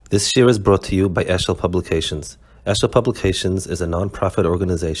This year is brought to you by Eshel Publications. Eshel Publications is a non-profit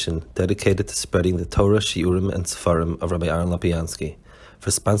organization dedicated to spreading the Torah, Shiurim, and Sefarim of Rabbi Aaron Lopiansky. For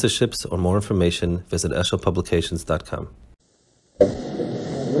sponsorships or more information, visit eshelpublications.com.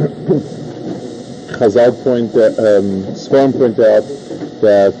 Chazal Sfarim point out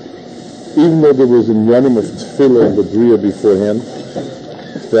that even though there was a yanim of Tefilla in the Bria beforehand,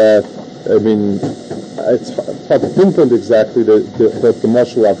 that, it's hard to pinpoint exactly the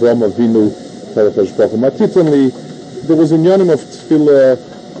Mashal Avram Avinu Telefesh Baruch. Matitlanly, there was a yanim of Tefillah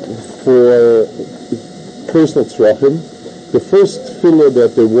for personal tzrachim. The first Tefillah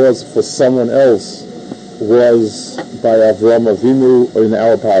that there was for someone else was by Avram Avinu in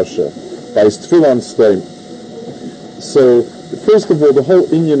our Parsha, by his Tefillah on Stein. So, first of all, the whole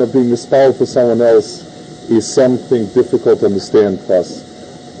inyan of being mispal for someone else is something difficult to understand for us.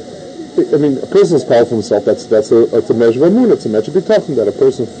 A person is powerful for himself. That's a measure of emunah. It's a measure of bitachon that a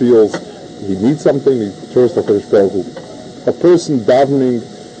person feels he needs something. He turns to HaKadosh Baruch Hu. A person davening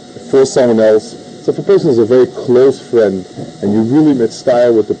for someone else. So if a person is a very close friend and you really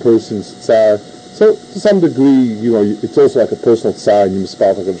mitzvah with the person's tzar, so to some degree, it's also like a personal tzar and you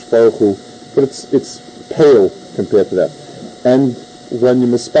mitzvah HaKadosh Baruch Hu, but it's pale compared to that. And when you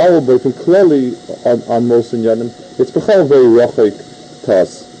mitzvah both clearly on most inyanim, it's bechal very rochik to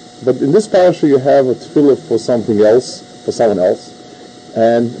us. But in this parasha you have a tefillah for something else, for someone else,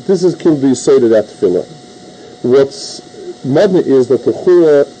 and this is killed the say to that tefillah. What's modern is that the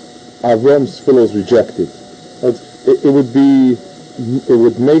Chura Avram's tefillah is rejected. It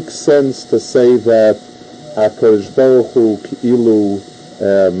would make sense to say that HaKadosh Baruch Hu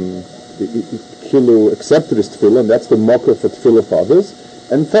kilu accepted his tefillah, and that's the mocker for tefillah for others.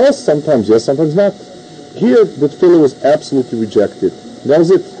 And for us, sometimes yes, sometimes not. Here, the tefillah was absolutely rejected. That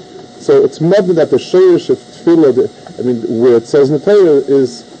was it. So it's modern that the shayrish of tefillah, where it says in the Torah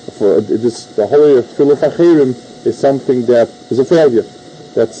is for this, the holy tefillah fachirim is something that is a failure.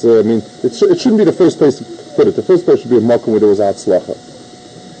 That's it shouldn't be the first place to put it. The first place should be a makom where there was atzlacha.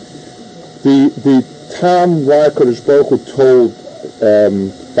 The time why Kodesh Baruch Hu told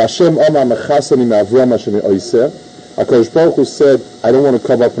Hashem Omar Mechasani Avram Hashem Oiser, HaKadosh Baruch Hu said, I don't want to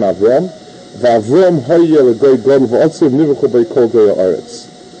cover up on Avram. V'Avram Hoyer L'Goy Godel V'Otzev Nivuchu B'Kol Goy Haaretz.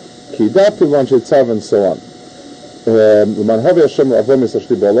 And so on.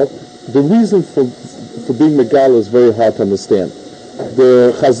 The reason for being Megal is very hard to understand.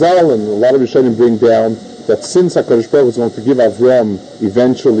 The Chazal and a lot of Rishonim bring down that since HaKadosh Baruch Hu is going to give Avram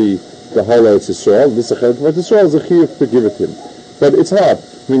eventually the whole Eretz Yisrael, this Eretz Yisrael is a chiyuv to give it him. But it's hard.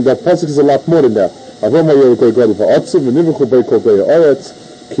 That passage is a lot more than that. Avram Hoyer Goy Godel V'Otzev Nivuchu B'Kol Goy Haaretz.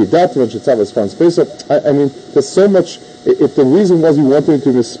 There's so much. If the reason was he wanted to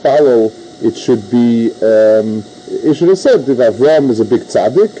mispalel, it should be. It should have said that Avram is a big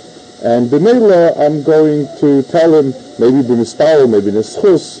tzaddik, and b'meila I'm going to tell him maybe b'mispalel, maybe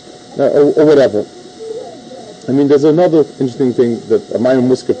neschus, or whatever. There's another interesting thing that Amayim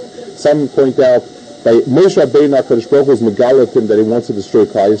Muskef, some point out. By Moshe Rabbeinu, HaKadosh Baruch Hu was megalatim that he wants to destroy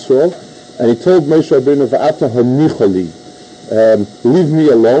Klal Yisrael, and he told Moshe Rabbeinu, "V'ata hanichali." Leave me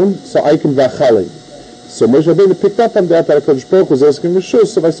alone so I can vachali. So Moshe Rabbeinu picked up on that HaKadosh Baruch Hu was asking Rishus,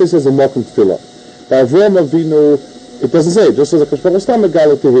 so I say it says a mokum tefillah. By Avram Avinu, it doesn't say, it just says HaKadosh Baruch Hu was not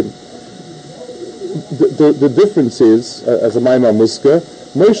megala to him. The difference is, as a Maimah Muska,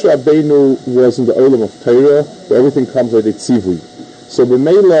 Moshe Rabbeinu was in the Olam of Torah, where everything comes like a tzivui. So the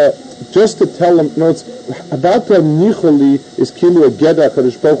Mela, just to tell him, it's about the nicholi is kilu a geda.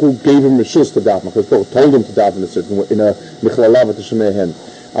 HaKadosh Baruch Hu gave him rishus to daven. HaKadosh Baruch Hu told him to daven in a certain way, in a michlalav to shemehen.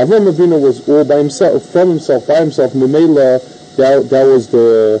 Avram Avinu was all by himself, by himself. Memela, that was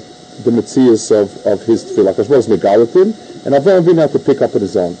the metzias of his tefillah. HaKadosh Baruch Hu was megalatim, and Avram Avinu had to pick up on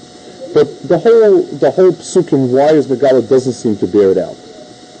his own. But the whole psukim why is megala doesn't seem to bear it out.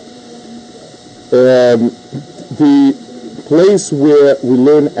 The place where we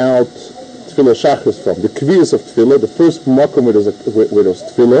learn out Tefillah Shachris from, the Kviyas of Tefillah, the first makom where there's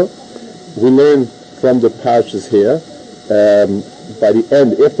Tefillah, we learn from the parashas here. By the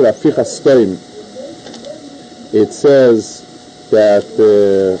end, after Aficha Stein, it says that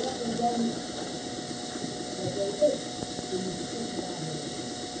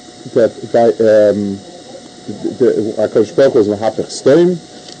by HaKadosh Baruch Hu was Mahapech Stein,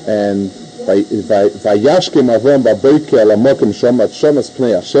 and Vayashkem Avram Baboike Al Hamokim Shomat Shomas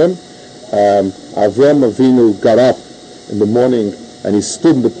Pnei Hashem. Avram Avinu got up in the morning and he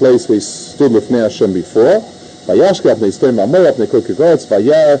stood in the place where he stood with Pnei Hashem before. Vayashkem Pnei Stein Mamor Pnei Kol Kigotz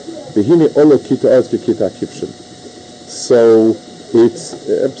Vayar V'hine Olo Kita Otz V'Kita Kipshin. So it's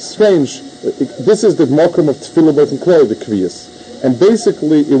strange. This is the mokum of Tefillah both in Klal, the Kviyas. And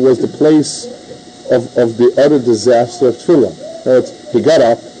basically, it was the place of the utter disaster of Tefillah. He got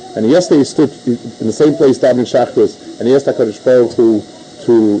up, and yesterday he stood in the same place, davening Shachris, and he asked HaKadosh Baruch Hu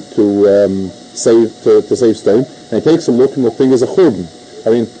to save Stein, and he takes a look, and the thing is a churban. I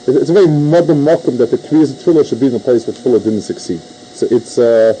mean, it's a very modern mokum that the Kriyas of Tefillah should be in a place where Tefillah didn't succeed. So it's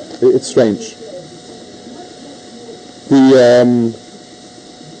strange.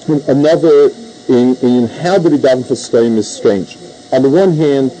 Another in how did he daven for Stein is strange. On the one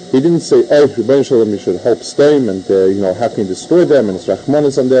hand, he didn't say, "Oh, Rebbeinu Shalom, you should help Stein, and how can you destroy them, and it's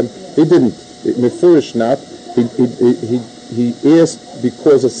Rachmanis on them." He didn't. Mefurish not. He asked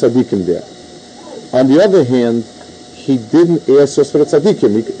because of tzaddikim there. On the other hand, he didn't ask just for the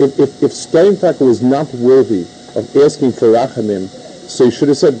tzaddikim. If Stein Taka was not worthy of asking for rachamim, so he should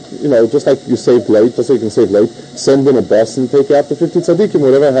have said, just like you saved late, just so you can save late, send in a bus and take out the 50 tzaddikim,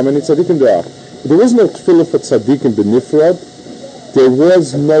 whatever, how many tzaddikim there are. There was no tefillah for tzaddikim benifrad. There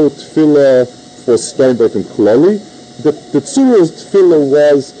was no tefillah for Steinberg and Kloli. The tzura's tefillah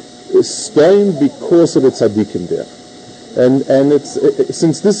was Stein because of the tzaddikim there. And it's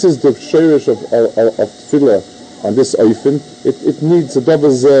since this is the shirish of tefillah on this oifen, it needs a double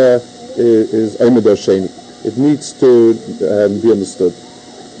is Omed Sheni. It needs to be understood.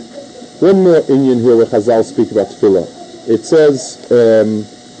 One more Inyan here where Chazal speak about tefillah. It says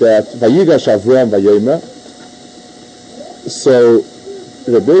that Vayigash Avram Vayeira. So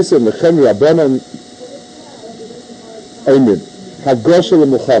Rebbeisa Mechem Rabbanan Omen Hagosha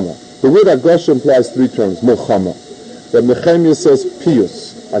leMuchama. The word Hagosha implies three terms. Muchama. The Nehemiah says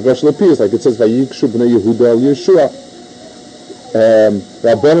Pius. Hagosha lePius, like it says Vayikshu b'nei Yehuda al Yeshua.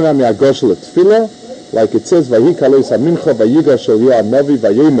 Rabbanan Ami Hagosha leTefillah, like it says Vayikaleis Hamincha Vayigash El Yoah Navi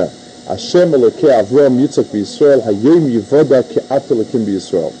Vayemer Hashem Elokei Avram Yitzchak v'Yisrael Hayom Yivoda Ke'at Elokim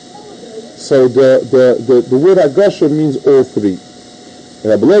b'Yisrael. So the word Hagosha means all three.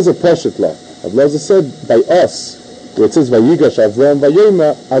 Rabbi Lezer Peshetla. Rabbi Lezer said by us, where it says Vayigash Avram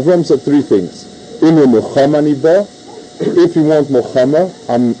Vayemer, Avram said three things. Inu Muchama Niba. If you want Muchama,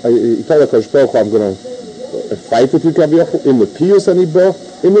 I'm going to fight with you, Kaviyachol. In the Piyus Aniba,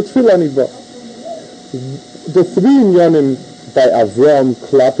 in the Tefillah Aniba. The three inyanim by Avram,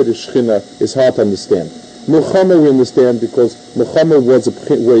 Klapid, Shechina is hard to understand. Muchama we understand because Muchama was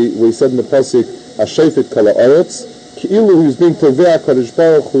where he said in the pasuk Hashefet Kala Oretz. Ki'ilu he was being Tovei HaKadosh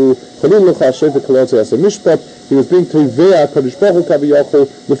Baruch Hu Chalil Lecha Hashefet Kala Oretz Yasa Mishpat. He was being Tovei HaKadosh Baruch Hu Kaviyachol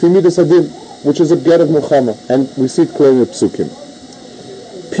Lefi Midas Adin, which is a get of Muchama, and we see it clearly in the psukim.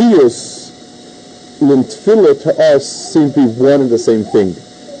 Piyus and Tefillah to us seem to be one and the same thing.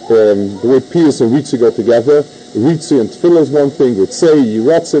 The word Piyus and Ritzu go together. Ritzu and Tefillah is one thing. Ritzei,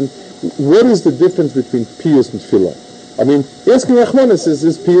 Yiratzin. What is the difference between Piyus and Tefillah? I mean, asking Rachmanis is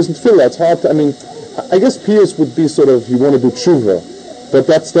Piyus and Tefillah. It's hard to, I guess Piyus would be sort of, you want to do tshuva, but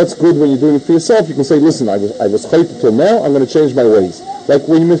that's good when you're doing it for yourself. You can say, listen, I was chayt till now, I'm going to change my ways. Like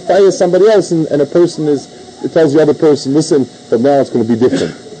when you fire somebody else and a person it tells the other person, listen, but now it's going to be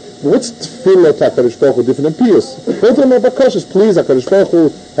different. What's Tefillah to HaKadosh Baruch Hu different than Piyus? Both of them are bakashas. Please, HaKadosh Baruch Hu,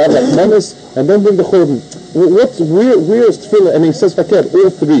 have Rachmanis, and don't bring the churban. Where is Tefillah? And he says, Fakir, all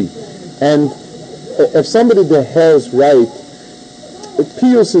three. And if somebody there has right,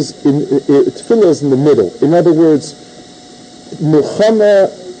 Piyus Tefillah is in the middle. In other words, Muchama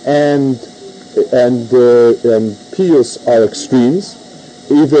and Piyus are extremes.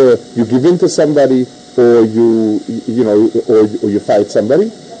 Either you give in to somebody, or you fight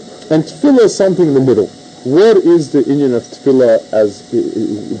somebody. And Tefillah is something in the middle. What is the inyan of Tefillah as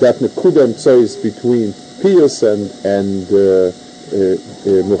that nekuda and tzois between Piyus and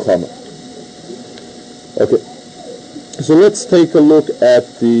Muchama? Okay, so let's take a look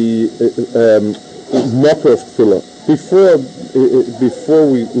at the matter of Tefillah. Before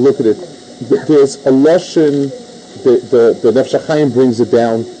we look at it, there's a lashon. The Nefesh HaChaim brings it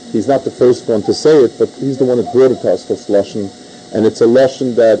down. He's not the first one to say it, but he's the one that brought it to us, this lashon. And it's a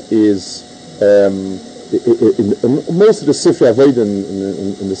lashon that is in most of the Sifrei Avodah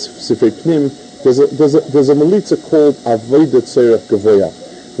in the Sifrei Pnim. There's a melitza called Avodah Tzorech Gavoya,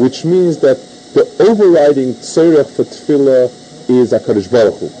 which means that the overriding tzorech for tefillah is HaKadosh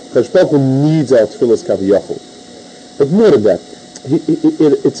Baruch Hu. HaKadosh Baruch Hu needs our tefillah's kaviyachol. But more than that,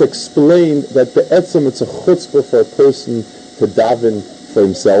 it's explained that be'etzem it's a chutzpah for a person to daven for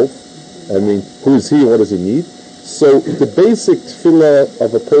himself. I mean, who is he and what does he need? So the basic tefillah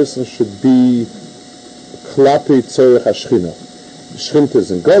of a person should be klapi tzorech hashchina. Shchina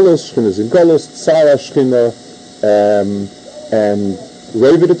is in Golos, Tzara Shchina, and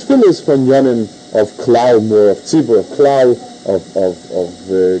Reva the Tefillah is from Yanim of Klau, more of Tzibur, of Klau, of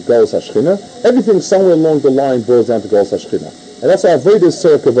Golos Hashchina. Everything somewhere along the line boils down to Golos Hashchina. And that's why Vayeira is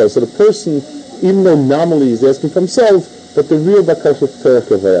Tzorech Kavaya. So the person, even though nominally he's asking for himself, but the real Bakash is Tzorech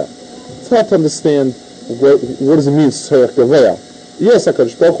Kavaya. It's hard to understand what does it mean, Tzorech Kavaya. Yes,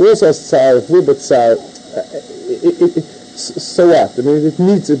 HaKadosh Baruch Hu also has Tzar, but Tzar, so what? I mean, it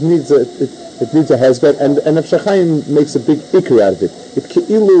needs a hezbollah, and Nefesh HaChaim makes a big ikr out of it. It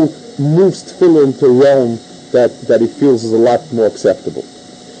Keilu moves Tefilla into a realm that he feels is a lot more acceptable.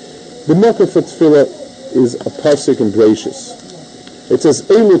 The Mekah for Tefilla is a pasuk in Bereshis. It says,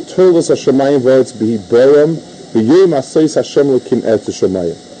 Eilu Torahs Hashemayim v'Aretz b'hi Boram v'Yom Asayis Hashem L'kim Eretz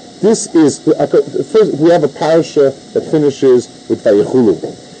Hashemayim. This is, first we have a parasha that finishes with Vayichulu,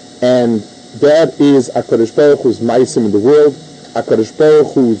 and that is HaKadosh Baruch Hu's Maisim in the world. HaKadosh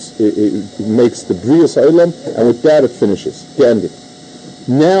Baruch Hu makes the Brias Ha'olam, and with that it finishes, the ending.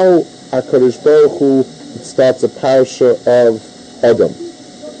 Now HaKadosh Baruch Hu starts a parasha of Adam.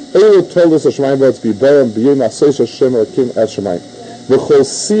 Eilu Torahs Hashemayim v'Aretz b'hi Boram v'Yom Asayis Hashem L'kim Eretz Hashemayim. V'chol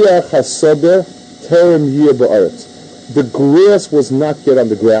siach hasadeh terem yeh ba'aretz. The grass was not yet on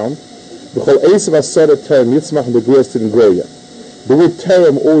the ground. V'chol esav hasadeh terem yitzmach, and the grass didn't grow yet. The word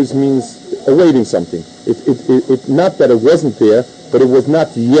terem always means awaiting something. It not that it wasn't there, but it was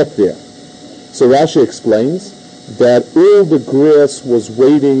not yet there. So Rashi explains that all the grass was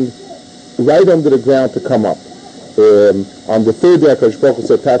waiting right under the ground to come up. On the third day, HaKadosh Baruch Hu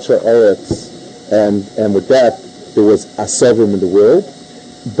said, Tacha Oretz, and with that, there was Asavim in the world.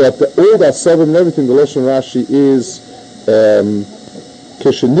 But all the Asavim and everything, the Lashon Rashi is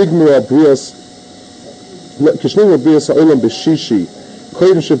Keshenigmar Brias Ha'olam B'Shishi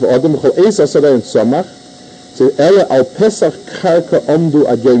Kodesh V'Adam Chol Eis Asadai and Tzomach. So Ela Al Pesach Karka Omdu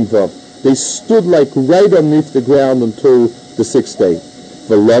Agim Vav. They stood like right underneath the ground until the sixth day.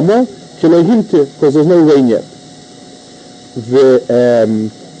 V'Lama Kilohimte, because there's no rain yet.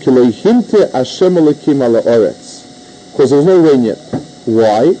 Kilohimte Hashem Elokim Ala Oretz, because there's no rain yet.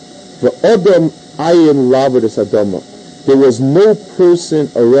 Why? V'Adam Ayin Lavedes Adama. There was no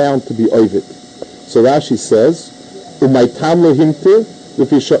person around to be ovid. So Rashi says, Umaytam Lohimte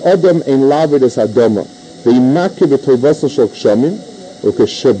L'fisha Adam Ein Lavedes Adama V'Imake B'Tovasa Shel Kshamim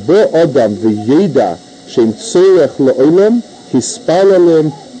U'Keshabo Adam V'Yeda Shem Tzorech La'olam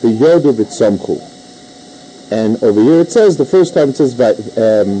Hispalelem V'Yodu V'Tzomchu. And over here it says, the first time it says,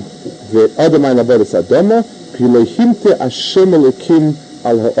 V'Adam Ein Lavedes Adama Pilohimte Hashem Elokim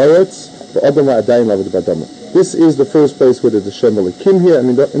Al Ha'aretz V'Adam Ha'adayim Lavedes Adama. This is the first place where there's Hashem Elokim here. I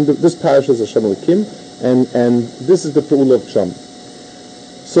mean, this parasha is Hashem Elokim, and this is the Pe'ula of Ksham.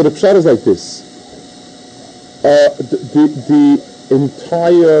 So the pshat is like this. The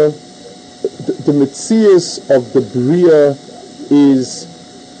entire, the Metzias of the Bria is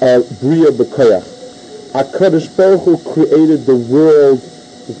Bria B'Koyach. HaKadosh Baruch Hu created the world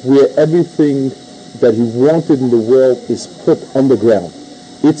where everything that He wanted in the world is put on the ground.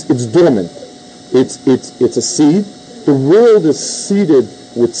 It's dormant. It's a seed. The world is seeded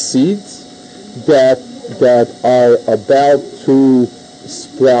with seeds that are about to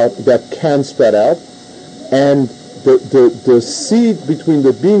sprout, that can sprout out, and the seed between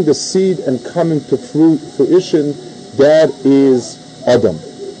being the seed and coming to fruition, that is Adam.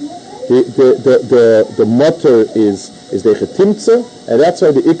 The mutter is the chetimtza, and that's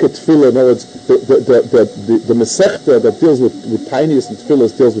why the ikar tefillah, in other words, the mesechta that deals with tiniest and tefillah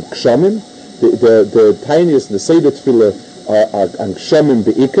deals with kshamim. The tiniest and the seder tefillah are kshamim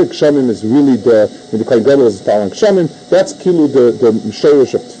beikar. Kshamim is really when the Kohen Gadol is following kshamim. That's kilu the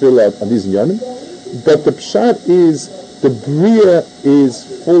mishorish of tefillah on these yonim. But the pshat is the bria is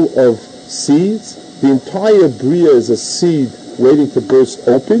full of seeds. The entire bria is a seed waiting to burst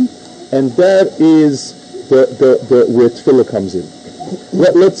open, and that is the where tefillah comes in.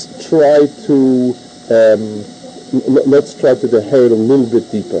 Let's try to deher it a little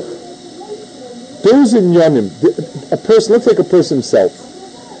bit deeper. Those in Yonim, a person, let's take a person himself.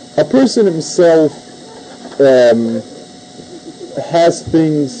 A person himself has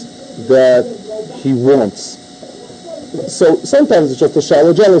things that he wants. So sometimes it's just a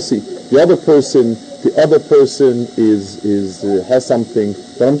shallow jealousy. The other person is has something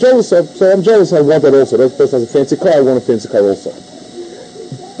that I'm jealous of, so I'm jealous, I want that also. That person has a fancy car, I want a fancy car also.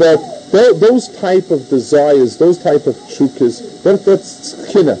 But those type of desires, those type of chukas, that's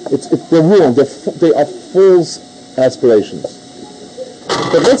kina. They're wrong. They are false aspirations.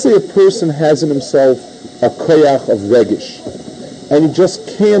 But let's say a person has in himself a koyach of regish, and he just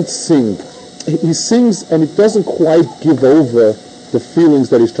can't sing. He sings, and it doesn't quite give over the feelings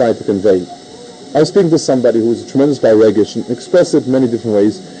that he's trying to convey. I was speaking to somebody who was a tremendous by regish and expressed it in many different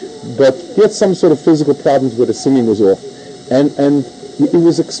ways, but he had some sort of physical problems where the singing was off, and he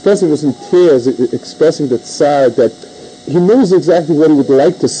was expressing, was in tears, expressing the tsar that he knows exactly what he would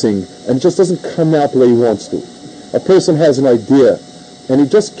like to sing, and it just doesn't come out the way he wants to. A person has an idea, and he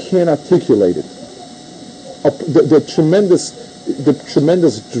just can't articulate it. The tremendous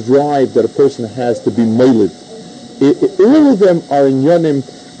drive that a person has to be moiled, all of them are in Yonim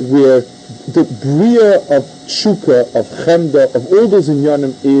where the bria of tshuka, of chemda, of all those in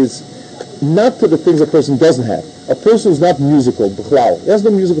Yonim is not to the things a person doesn't have. A person who's not musical, b'chlal, he has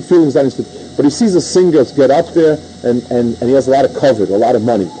no musical feelings, but he sees a singer get up there and he has a lot of cover, a lot of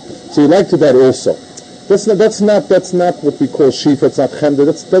money. So he liked to that also. That's not what we call shifa. It's not chemda.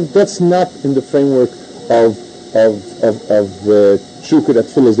 That's not in the framework of tshuka that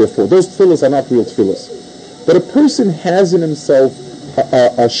tefillah is there for. Those tefillahs are not real tefillahs. But a person has in himself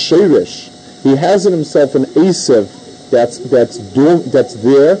a sheirish. He has in himself an asev that's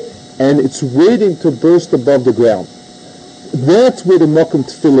there, and it's waiting to burst above the ground. That's where the makom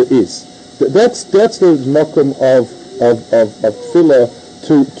tefillah is. That's the makom of tefillah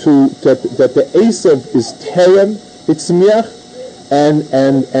that the asev is terem, it's miach, and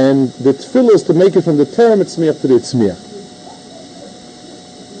the tefillah is to make it from the terem itzmiach to the itzmiach.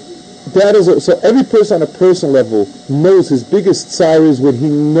 That is so every person on a personal level knows his biggest tsar is when he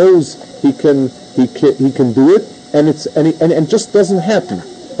knows he can do it, and it just doesn't happen.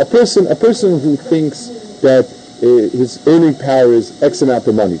 A person who thinks that his earning power is X amount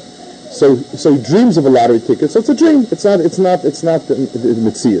of money, so he dreams of a lottery ticket. So it's a dream. It's not the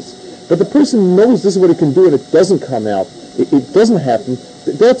Metzias. But the person knows this is what he can do, and it doesn't come out. It doesn't happen.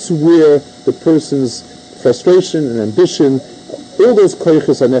 That's where the person's frustration and ambition, all those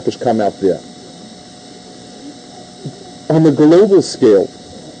koiches and nefesh come out there. On the global scale,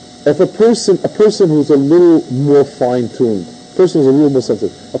 if a person who's a little more fine-tuned, a person who's a little more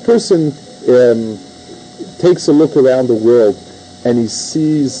sensitive, a person takes a look around the world and he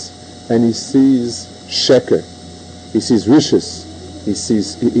sees sheker, he sees rishis, he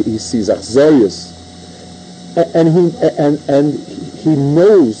sees achzorius, and he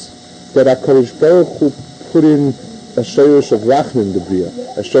knows that HaKadosh Baruch Hu put in a shorish of rachman in the bria,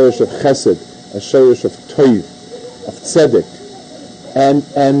 a shorish of chesed, a shorish of toiv, of tzedek, and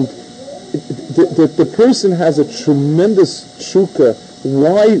the person has a tremendous tshuka.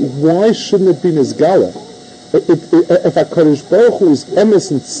 Why shouldn't it be nizgala? If HaKadosh Baruch Hu is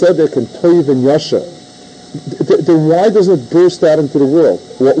emes and tzedek and toiv and yasha, then why doesn't it burst out into the world?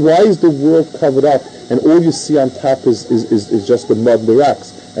 Why is the world covered up and all you see on top is just the mud and the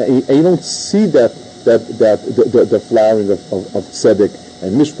rocks? And you don't see the flowering of tzedek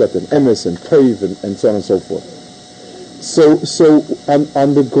and mishpat and emes and toiv and so on and so forth. So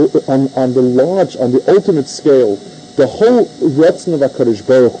on the ultimate scale, the whole ratzon of HaKadosh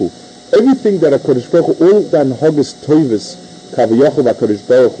Baruch Hu, everything that HaKadosh Baruch Hu, all the anhogas toivus kavayachov HaKadosh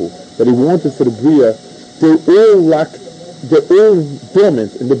Baruch Hu that he wanted for the bria, they're all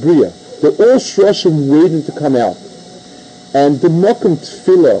dormant in the bria. They're all shroshim waiting to come out. And the makom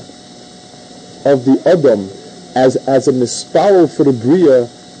tefillah of the Adam as a misparo for the bria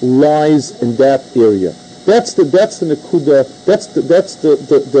lies in that area. That's the nekuda. That's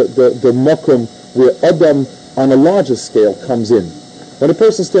the makom where Adam on a larger scale comes in. When a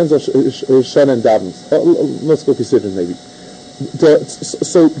person stands on Shana and davens, let's go consider maybe.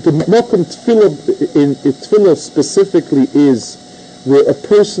 So the makom tefillah specifically is where a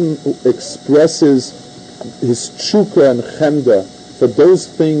person expresses his tshuka and chemda for those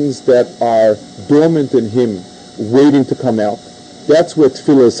things that are dormant in him, waiting to come out. That's where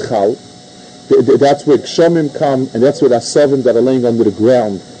tefillah is chal. That's where kshamim come, and that's where the seven that are laying under the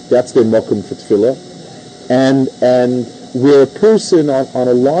ground, that's their makom for tefillah. And where a person on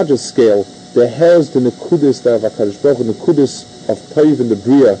a larger scale, there has the nekudis that of HaKadosh Baruch Hu, nekudis of toiv and the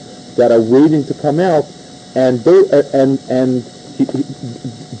bria that are waiting to come out, and those are the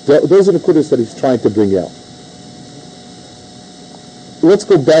nekudis that he's trying to bring out. Let's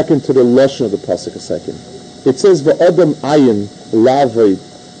go back into the lashon of the pasuk a second. It says v'adam ayin laved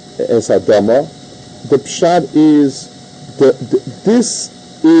es adama. The pshat is this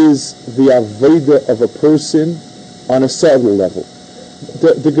is the aveda of a person on a subtle level.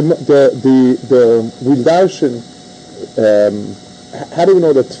 The Wildarshan, how do we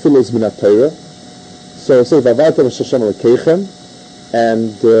know that tefillah is minat Torah? So it says v'avata v'shashem l'keichem,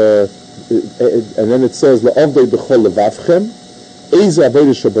 and then it says la'avdei b'chol levavchem, eiza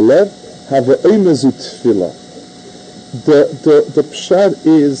aveda shebelev hava'omezu tefillah. The pshat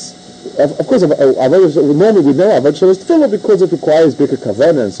is, of course, normally we know avodah shel tefillah because it requires bigger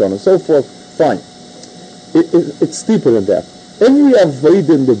kavanah and so on and so forth. Fine. It's deeper than that. Every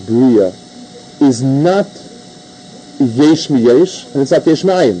avodah in the bria is not yesh mi yesh, and it's not yesh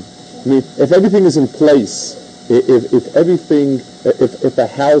ma'ayin. I mean, if everything is in place If everything, if a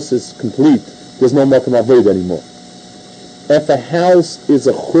house is complete, there's no makom avoid anymore. If a house is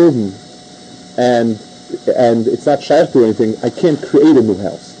a churban and it's not shaykh to anything, I can't create a new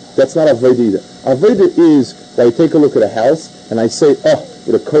house. That's not avoid either. Avoid is that I take a look at a house and I say,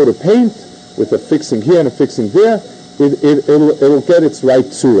 with a coat of paint, with a fixing here and a fixing there, it'll get its right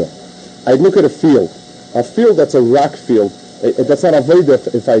tzura. I look at a field that's a rock field. That's not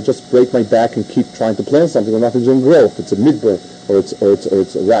avodah if I just break my back and keep trying to plant something where nothing's going to grow. If it's a midbar or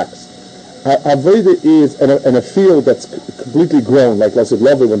it's rocks. Avodah is and a field that's completely grown, like let's say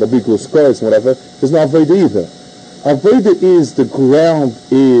lovely when the big blue scores and whatever. There's no avodah either. Avodah is the ground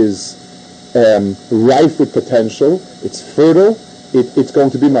is rife with potential. It's fertile. It's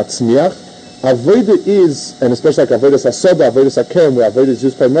going to be matzmiach. Avodah is, and especially like avodah sasoda, avodah sakerem, where avodah is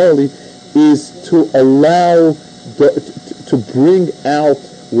used primarily, is to allow to bring out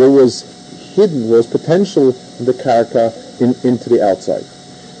what was hidden, what was potential in the karka into the outside.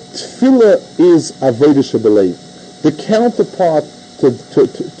 Tefilla is avodah shebelev. The counterpart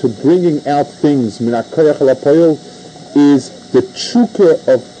to bringing out things min hakoyach halapoyel is the tshuka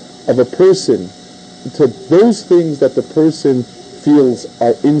of a person to those things that the person feels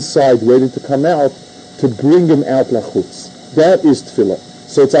are inside waiting to come out, to bring them out lachutz. That is tefillah.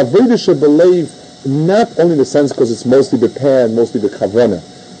 So it's avodah shebelev, not only in the sense because it's mostly be'peh and mostly be'kavana.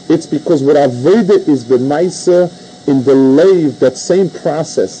 It's because what avodah is b'maisa in the leiv, that same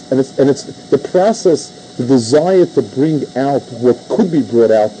process, and it's the process, the desire to bring out what could be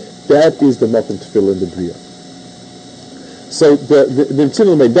brought out. That is the makom tefillah in the bria. So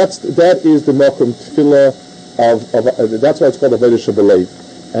that is the makom tefillah of that's why it's called avodah shebelev,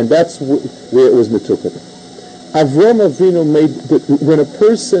 and that's where it was mitukah. Avram Avinu made when a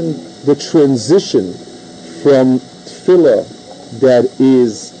person, the transition from tefillah that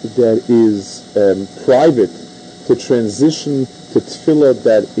is private to transition to tefillah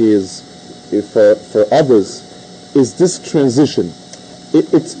that is for others, is this transition.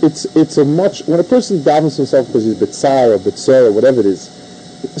 It's a much, when a person davens himself because he's betzar or betzar or whatever it is,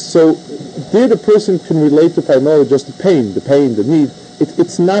 so there the person can relate to primarily just the pain, the need.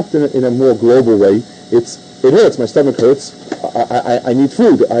 It's not in a more global way. It hurts, my stomach hurts, I need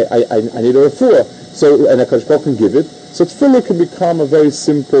food, I need a refuah, so, and a Kadosh Baruch can give it. So tefillah can become a very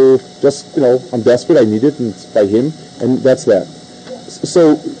simple, just, I'm desperate, I need it, and it's by him, and that's that.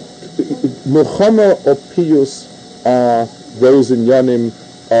 So, Milchama or Piyus are those in Yanim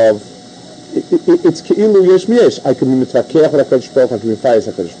of, it's Ke'ilu Yesh Miyesh, I can be Mitvakeach with HaKadosh Baruch Hu, I can be Fayez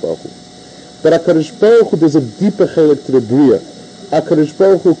HaKadosh Baruch Hu. But HaKadosh Baruch Hu, there's a deeper chelik to the Bria. HaKadosh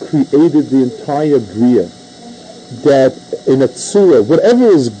Baruch Hu created the entire Bria, that in a tzura, whatever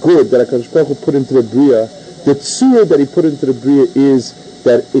is good that HaKadosh Baruch Hu put into the Bria, the tzura that he put into the Bria is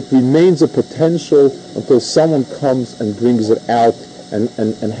that it remains a potential until someone comes and brings it out and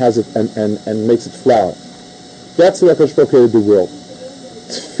has it and makes it flower. That's what HaKadosh Baruch Hu created the world.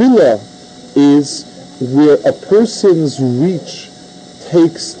 Tefillah is where a person's reach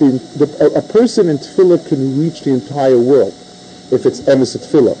takes a person in Tefillah can reach the entire world if it's emes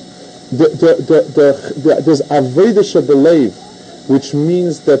Tefillah. There's avodah shebelev, which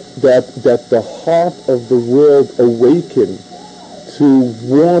means that the heart of the world awaken to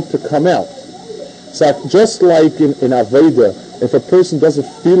want to come out. So just like in avodah, if a person doesn't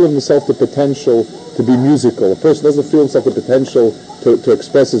feel in himself the potential to be musical, a person doesn't feel himself the potential to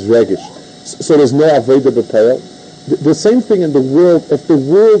express his regish, so there's no avodah b'peil. The same thing in the world. If the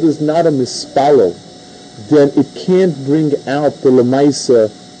world is not a mispalo, then it can't bring out the lemaisa.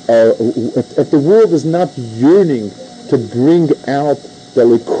 If the world is not yearning to bring out the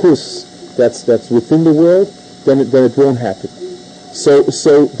likus that's within the world, then it won't happen. So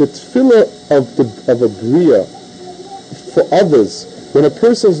the tefillah of a bria for others, when a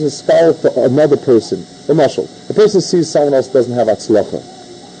person is inspired for another person, a mashal, a person sees someone else doesn't have atzlacha.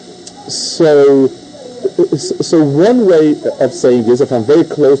 So one way of saying is, if I'm very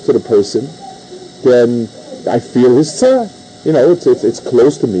close to the person, then I feel his tzara. It's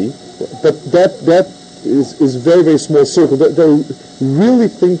close to me, but that is very, very small circle. They're really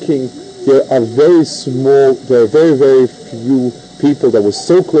thinking there are very, very few people that were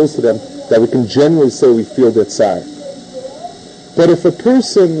so close to them that we can generally say we feel their tzara. But if a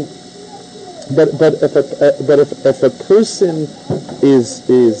person, if a person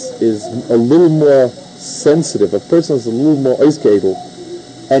is a little more sensitive, a person is a little more oiskeidel,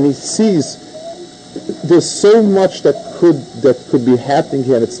 and he sees there's so much that could be happening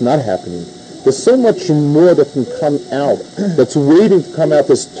here and it's not happening. There's so much more that can come out, that's waiting to come out.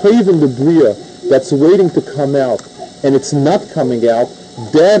 There's toiv in the bria that's waiting to come out, and it's not coming out.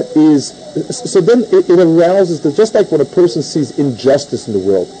 That is So then it arouses, just like when a person sees injustice in the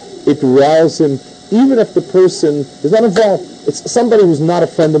world, it rouses him, even if the person is not involved. It's somebody who's not a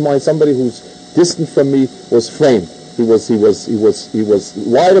friend of mine, somebody who's distant from me, was framed. He was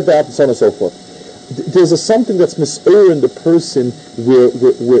lied about, and so on and so forth. There's something that's mis'ur in the person where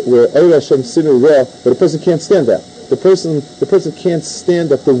Hashem Sinu Ra, but the person can't stand that. The person can't stand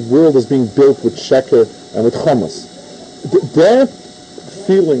that the world is being built with sheker and with chamas. That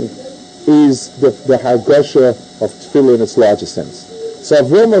feeling is the hargasha of tefillah in its largest sense. So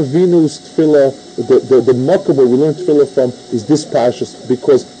Avraham Avinu's tefillah, the makom where we learn tefillah from, is this parashas,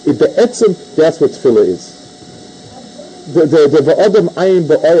 because be'etzem, that's what tefillah is. The va'adam ayin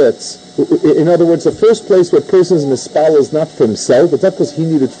ba'aretz, in other words, the first place where a person's mispal is not for himself, it's not because he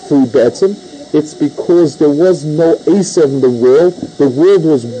needed food be'etzem, it's because there was no Esav in the world. The world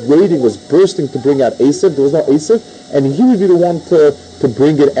was waiting, was bursting to bring out Esav. There was no Esav, and he would be the one to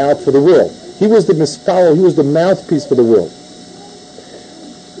bring it out for the world. He was the mispal, he was the mouthpiece for the world.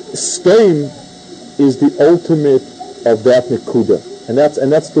 Stein is the ultimate of that nekuda, and that's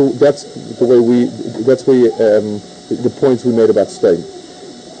the way the points we made about Stein.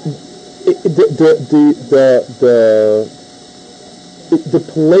 The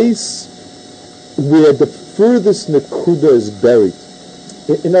place where the furthest nekuda is buried.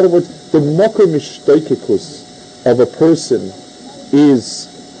 In other words, the mocker mishtoikikus of a person is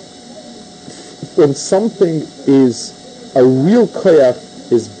when something is a real koyach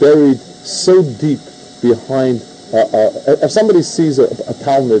is buried so deep behind. If somebody sees a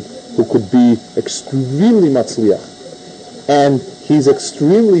Talmud who could be extremely matzliach and he's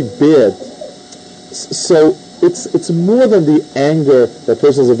extremely bad, so it's more than the anger that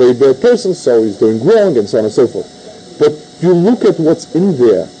person is a very bad person, so he's doing wrong, and so on and so forth. But you look at what's in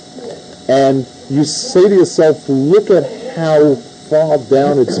there, and you say to yourself, look at how far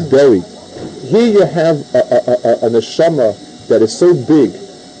down it's buried. Here you have a neshama that is so big,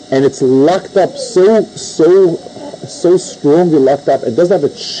 and it's locked up so strongly locked up, and doesn't have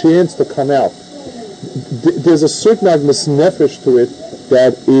a chance to come out. There's a certain agmas nefesh to it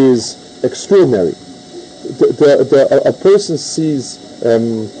that is extraordinary. A person sees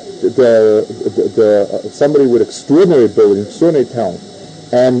somebody with extraordinary ability, extraordinary talent,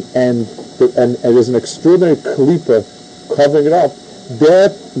 and there's an extraordinary klipa covering it up.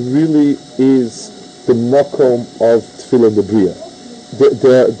 That really is the makom of tefillah the bria.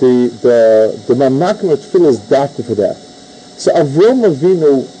 The mamakim of tefillah is doctor for that. So Avraham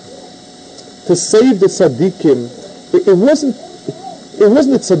Avinu, to save the tzaddikim, it wasn't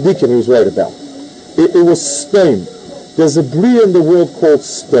the tzaddikim he was worried about. It was Stein. There's a bria in the world called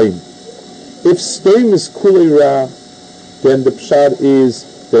Stein. If Stein is kulei ra, then the pshad is,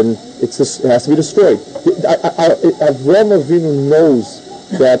 then it has to be destroyed. Avraham Avinu knows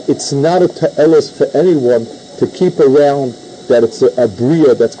that it's not a ta'elis for anyone to keep around that it's a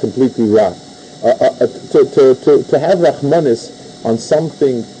bria that's completely ra. To have rachmanis on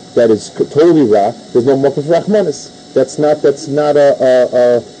something that is totally ra, there's no mokum for rachmanis. That's not a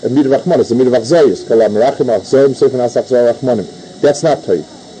midah rachmanis, a midah achzayis. Kalam rachim achzayim seif nasach rachmanim. That's not toiv.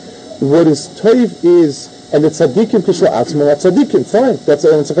 What is toiv is, and the tzaddikim kishla atzma not tzaddikim. Fine, it's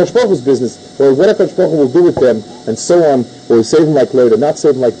HaKadosh Baruch Hu's business, or what HaKadosh Baruch Hu will do with them, and so on, or he save them like loid, or not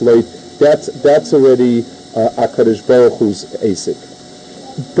save them like loid. That's already HaKadosh Baruch Hu's asik.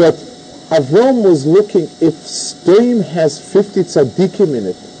 But Avram was looking, if Stein has 50 tzaddikim in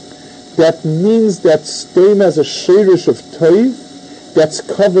it, that means that Stein has a shirish of toiv that's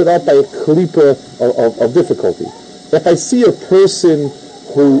covered up by a klipa of difficulty. If I see a person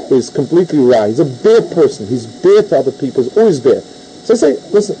who is completely right, he's a bad person, he's bad to other people, he's always bad. So I say,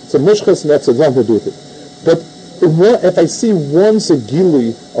 listen, it's a mushchas and that's nothing to do with it. But if I see once a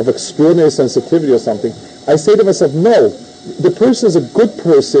gili of extraordinary sensitivity or something, I say to myself, no, the person is a good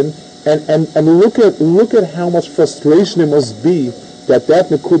person, and look at how much frustration it must be that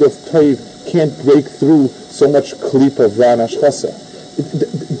nekud of toiv can't break through so much klipa of ra nashchasa.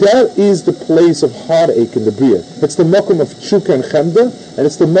 That is the place of heartache in the bria. It's the makom of tshuka and chemda, and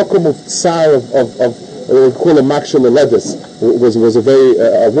it's the makom of tsar of we call a makshel ledis, was a very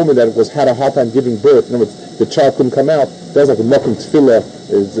a woman that had a hard time giving birth. In other words, the child couldn't come out. That's like a makom tefillah.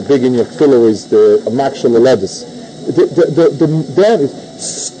 Is the big in your tefillah is the makshel ledis. That is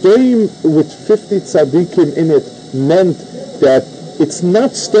stein with 50 tzaddikim in it meant that it's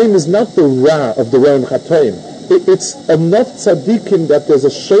not stein is not the ra of the Ram Chatoim. It's enough tzaddikim that there's a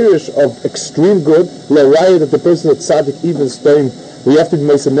shirish of extreme good, l'raya that the person that's tzaddik even stein, we have to be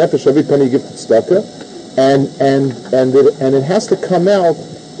meis nefesh every penny you give to tzedakah, and it has to come out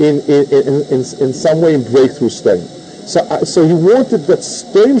in some way in breakthrough stein. So he wanted that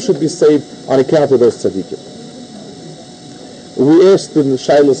Sdoim should be saved on account of those tzaddikim. We asked in the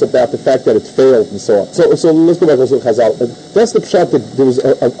Shilas about the fact that it failed and so on. So let's go back to Chazal. That's the pshat that there was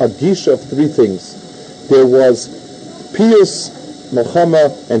a gisha of three things. There was Piyus,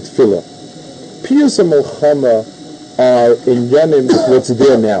 Melchama, and Tefilla. Piyus and Melchama are in Yanim what's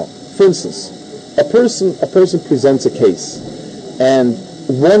there now. For instance, a person presents a case, and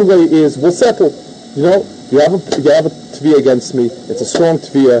one way is we'll settle. You know, you have a tvia against me. It's a strong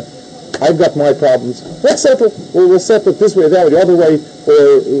tvia. I've got my problems. Let's settle. We'll settle it this way, that way, the other way.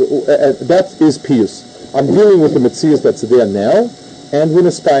 That is Piyus. I'm dealing with the Metzias that's there now, and win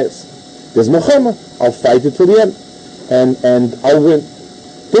a spias. There's Melchama. I'll fight it till the end, and I'll win.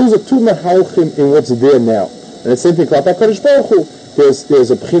 Those are two mahalchim in what's there now. And the same thing about HaKadosh Baruch Hu.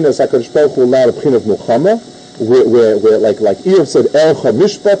 There's a b'chinas HaKadosh Baruch Hu allowed a b'chin of Melchama, where like Eov said, Ercha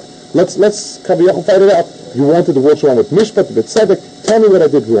Mishpat. Let's Kaviyachal fight it out. You wanted to watch wrong with Mishpat, with Tzedek. Tell me what I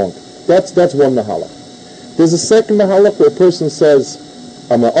did wrong. That's one mahalach. There's a second mahalach where a person says,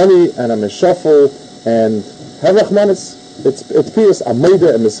 I'm a oni and I'm a shuffle and Harachmanis. It's Piyus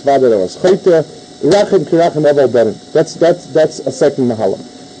Ameida and Misvada that was Chayta Rachim Kirachim Aval Berim. That's a second mahalach.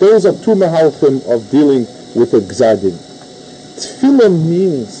 Those are two mahalachim of dealing with a gzadin. Tefillah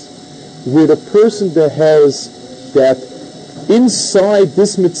means where the person that has that inside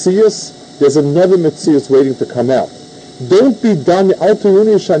this mitzias, there's another mitzias waiting to come out. Don't be done. And if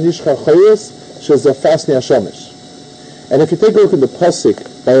you take a look in the pasuk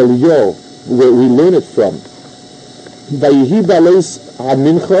by Eliyahu, where we learn it from, Vayehi baleis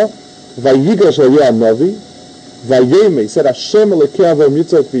hamincha, vayigash Eliyahu Navi, vayeme, he said, Hashem Elokei Avraham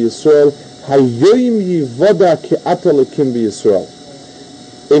Yitzchak v'Yisrael, hayoyim yivoda ke'ata Elokim v'Yisrael.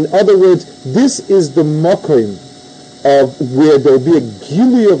 In other words, this is the makom of where there will be a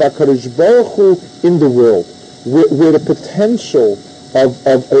gili of HaKadosh Baruch Hu in the world, where the potential of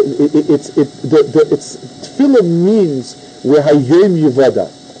it's tefillah means where hayom yivada,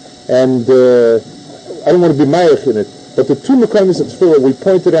 and I don't want to be mayach in it, but the two mekamis of tefillah we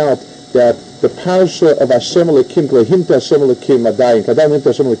pointed out that the parasha of Hashem Elokim, Himta Hashem Elokim Adayin, Kadam Himta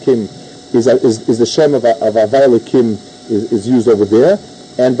Hashem Elokim is the Shem of Avay Elokim is used over there.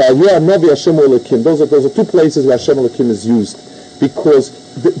 And by Navi Hashem Elokim, those are two places where Hashem Elokim is used, because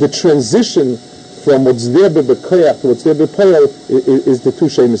the transition from what's there b'bekoyach to what's there b'poyel is the two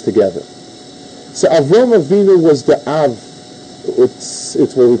shemis together. So Avram Avinu was the Av. It's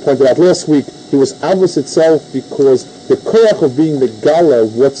what we pointed out last week. He was Avos itself because the koyach of being the gala,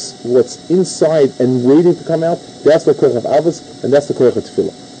 what's inside and waiting to come out, that's the koyach of Avos, and that's the koyach of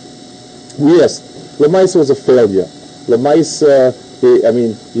Tefillah. Yes, Lemaisa was a failure. Lemaisa. I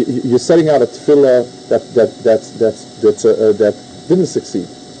mean, you're setting out a tefillah that didn't succeed.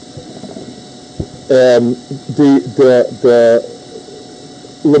 The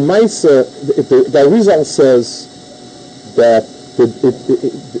Lemaisa, the Arizal says that the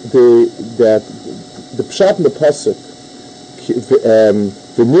pshat in the pasuk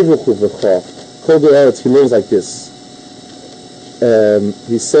v'nivruchu v'cha kol de'aretz, he learns like this.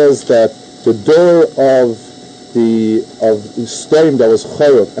 He says that the door of Sdoim that was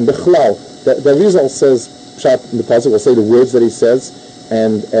Chayov and the Chlal. The Rizal says pshat in the pasuk. We'll say the words that he says,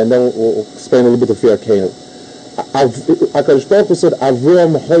 and then we'll explain a little bit of Fir Kenu. HaKadosh Baruch Hu said,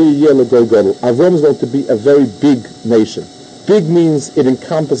 Avram hoyiyeh l'goy gadol. Avram is going to be a very big nation. Big means it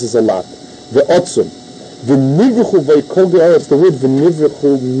encompasses a lot. The otzum, the nivruchu v'kol ge'aretz. The word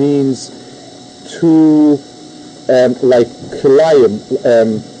v'nivruchu means to like kilayim.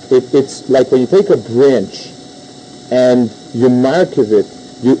 It's like when you take a branch and you market it,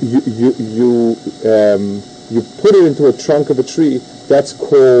 you put it into a trunk of a tree. That's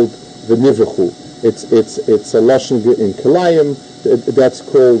called the nivruchu. It's a lashon in Kilayim. That's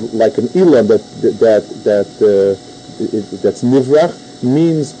called like an ilan that's nivrach,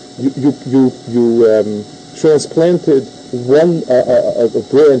 means you transplanted one a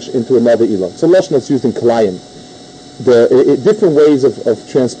branch into another ilan. So lashon that's used in Kilayim. Different ways of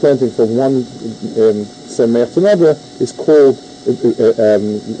transplanting from one semeach to another is called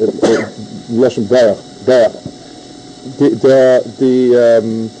lashon berach.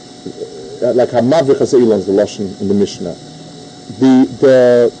 Like hamavrich haseilan is the lashon in the Mishnah.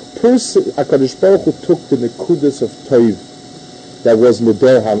 The person HaKadosh Baruch Hu took the nekudas of toiv that was in the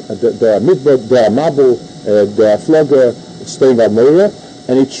midbar, der mabul, der floga, stein v'amoira,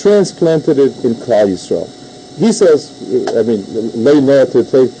 and he transplanted it in Klal Yisrael. He says, I mean, lay to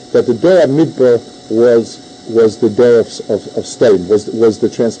say that the der midbar was the der of stein, was the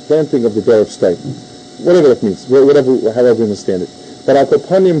transplanting of the der of stein. Whatever that means, however you understand it. But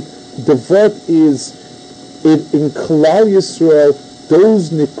Akopanim, the vert is in Klal Yisrael, those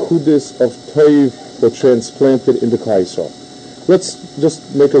nikudas of toiv were transplanted into Klal Yisrael. Let's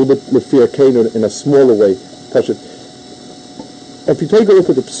just make a little bit lefir kain in a smaller way. Touch it. If you take a look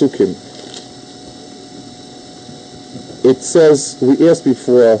at the psukim, it says, we asked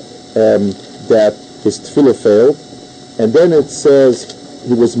before that his tefillah failed, and then it says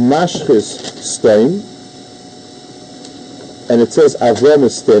he was mashchis stein, and it says Avram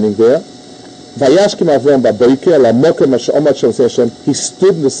is standing there. Vayashkim Avram ba'boiker lamokem asher omad shel Hashem. He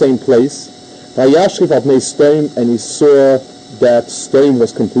stood in the same place. Vayashkim avnei stein, and he saw that stein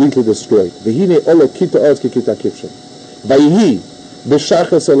was completely destroyed. V'hine ola kita oretz kikita kivshon. Vayihi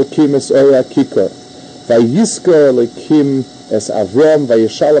b'shachas elokim es oya kikar. Vayisker elokim es Avram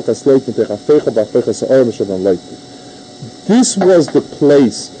vayishalach es loitim techafecha ba'afecha es oyer m'shavan loitim. This was the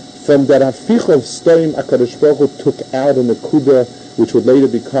place from that hafich of stein HaKadosh Baruch Hu took out a nekuda which would later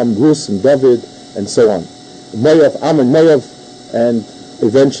become Rus and David and so on. Moav, Ammon, Moav, and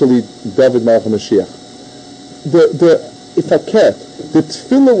eventually David Malach HaMashiach. If I can't, the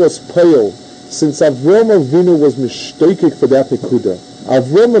Tefilla was pale since Avram Avinu was mishtoikik for that nekuda.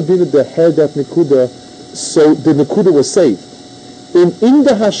 Avram Avinu had that nekuda, so the nekuda was saved. In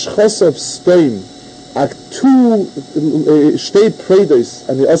the hashchos of stein, two state prados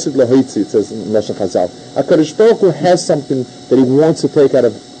and the asid lahoitzi, it says in Lashon Chazal. HaKadosh Baruch Hu has something that He wants to take out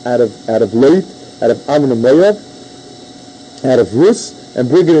of Loit, out of Ammon and Moav, out of Rus, and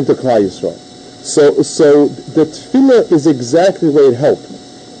bring it into Klal Yisrael. So the tefillah is exactly where it helped.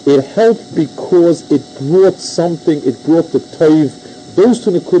 It helped because it brought something. It brought the toiv, those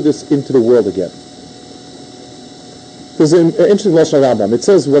two nekudas, into the world again. There's an interesting Lashon Rambam. It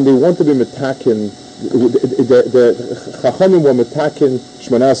says when they want to be metakin, the Chachamim were metakin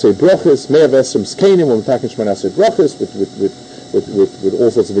Shmonasei brachos, Me'av Esrim Skenim were metakin Shmonasei brachos with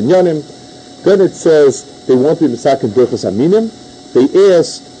all sorts of inyanim. Then it says they want to be metakin brachos aminim. They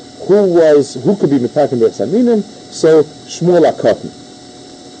asked who could be metakin brachos aminim. So Shmuel HaKatan.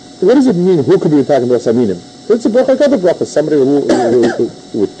 What does it mean? Who could be metakin brachos aminim? It's a bracha, like other brachos. Somebody who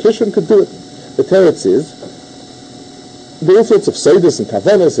with kishon could do it. The teretz is there are all sorts of seidas and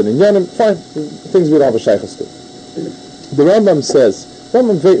kavanas and inyanim, fine, things we don't have a shaykhs to. The Rambam says,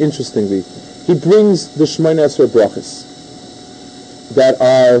 very interestingly, he brings the Shemona Esrei brachas that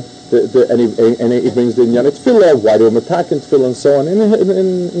are, and he brings the inyan Tefilla, why do we attack in Tefilla and so on, in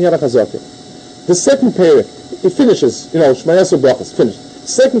Inyan HaChazakah. The second parak, he finishes, Shemona Esrei brachas, finished.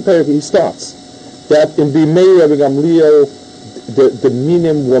 Second parak, he starts, that in Bimei Rabbi Gamliel, the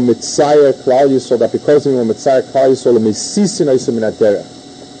minim were mitzayah Klal Yisrael, that because they were mitzayah Klal Yisrael, mesisin oisem min haderech,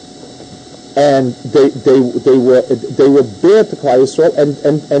 and they were bare to Klal Yisrael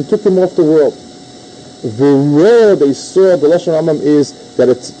and took them off the world. The rare they saw, the Lashon Rambam is that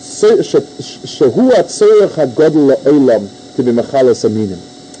it's shehu atzorech hagadol la'olam to be mechalas aminim.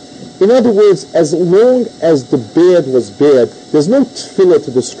 In other words, as long as the bad was bad, there's no tefillah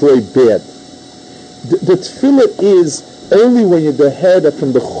to destroy bad. The tefillah is only when you're the head that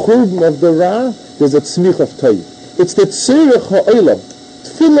from the churban of the Ra, there's a tzmich of toiv. It's the tzorech ha'olam.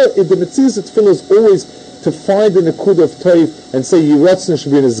 Tefillah, the mitzvah of tefillah is always to find the nekud of toiv and say yiratzin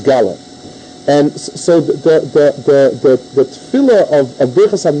should be in his gala. And so the tefillah of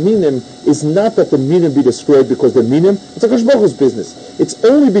Birchas HaMinim is not that the minim be destroyed because the minim, it's a HaKadosh Baruch Hu's business. It's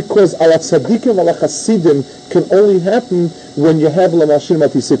only because ala tzadikim ala chasidim can only happen when you have l'mashin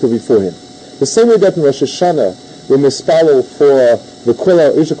matisita before him. The same way that in Rosh Hashanah we mispalel for the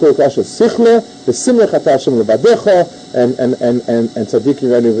kula isha kula kasha sichla, the simla chatashim levadecha, and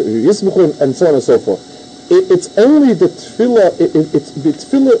tzadikim yismuchim, and so on and so forth. It's only the tefillah. The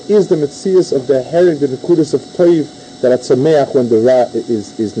tefillah is the mitzvahs of the herring, the nekudas of toiv that are tzameach when the ra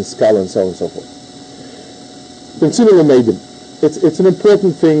is niskala and so on and so forth. It's an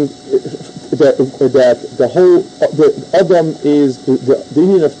important thing that the Adam is the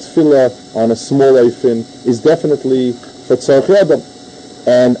union of tefillah on a small eifin is definitely for tzarech Adam,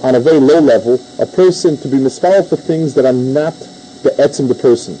 and on a very low level, a person to be mispalel for things that are not the etzim the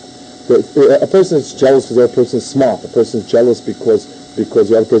person. A person is jealous because the other person is smart. A person is jealous because the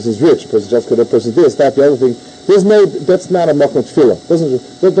other person is rich. A person is jealous because the other person is this, that, the other thing. That's not a makom tefillah.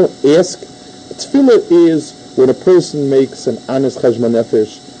 Don't ask. Tefillah is when a person makes an honest cheshbon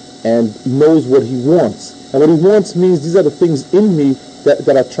nefesh and knows what he wants. And what he wants means these are the things in me that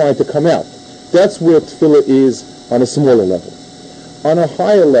are trying to come out. That's where tefillah is on a smaller level. On a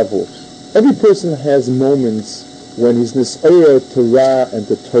higher level, every person has moments when he's nis'oyer to ra and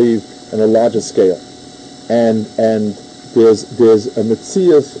to toiv on a larger scale, and there's a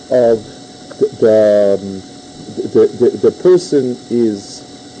metzias of the person is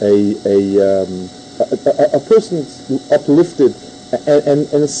a a person is uplifted,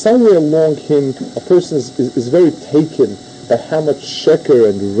 and somewhere along him, a person is very taken by how much sheker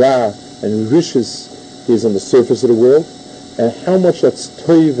and ra and rishis is on the surface of the world, and how much that's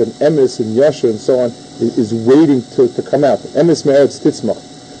toiv and emes and yasher and so on is waiting to come out. Emes me'eretz titzmach.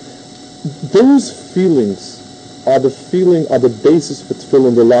 Those feelings are the basis for tefillah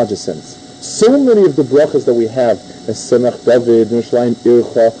in the larger sense. So many of the brachas that we have, as Semach David, Yerushalayim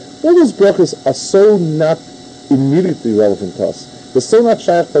Ircha, all those brachas are so not immediately relevant to us. They're so not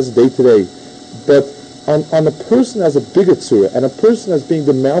shaykh to us day to day. But on a person as a bigger tzura, and a person as being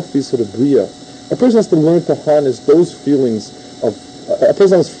the mouthpiece of the bria, a person has to learn to harness those feelings of a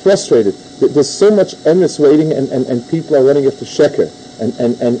person that's frustrated. There's so much emes waiting, and people are running after sheker,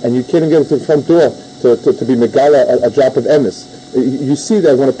 and you can't even get to the front door to be megala a drop of emes. You see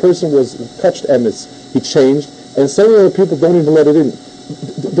that when a person was touched emes, he changed, and some of the people don't even let it in.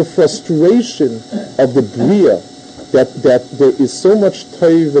 The frustration of the bria, that there is so much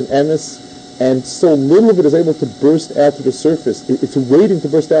toiv and emes, and so little of it is able to burst out to the surface. It's waiting to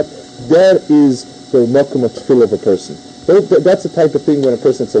burst out. That is the makom of tefillah of a person. That's the type of thing when a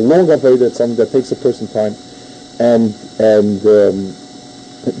person, it's a long avodah, it's something that takes a person time, and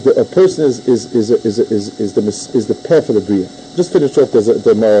a person is the path of the bria. Just finish off. There's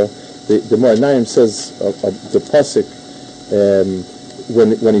the Mara Naim says the pasuk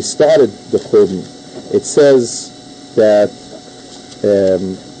when he started the churban, it says that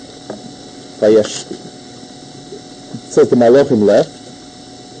it says the malachim left.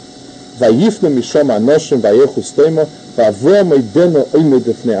 Vayifnu misham anoshim vayechu stoimo va'avram oideno oimed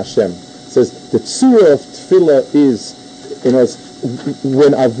b'fnei Hashem. Says the tzura of tefillah is,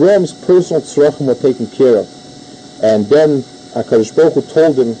 when Avram's personal tzrachim were taken care of, and then HaKadosh Baruch Hu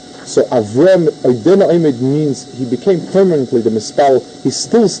told him. So Avram oideno oimed means he became permanently the mispal. He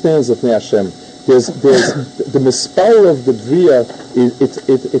still stands with B'nei Hashem. There's the mispal of the bria.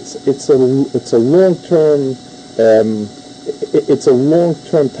 It's a long term. It's a long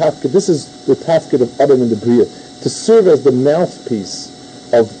term tafkid. This is the tafkid of Adam and the bria, to serve as the mouthpiece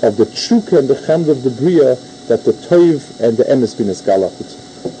of the tshuka and the chamd of the bria, that the toiv and the emes be nisgalach.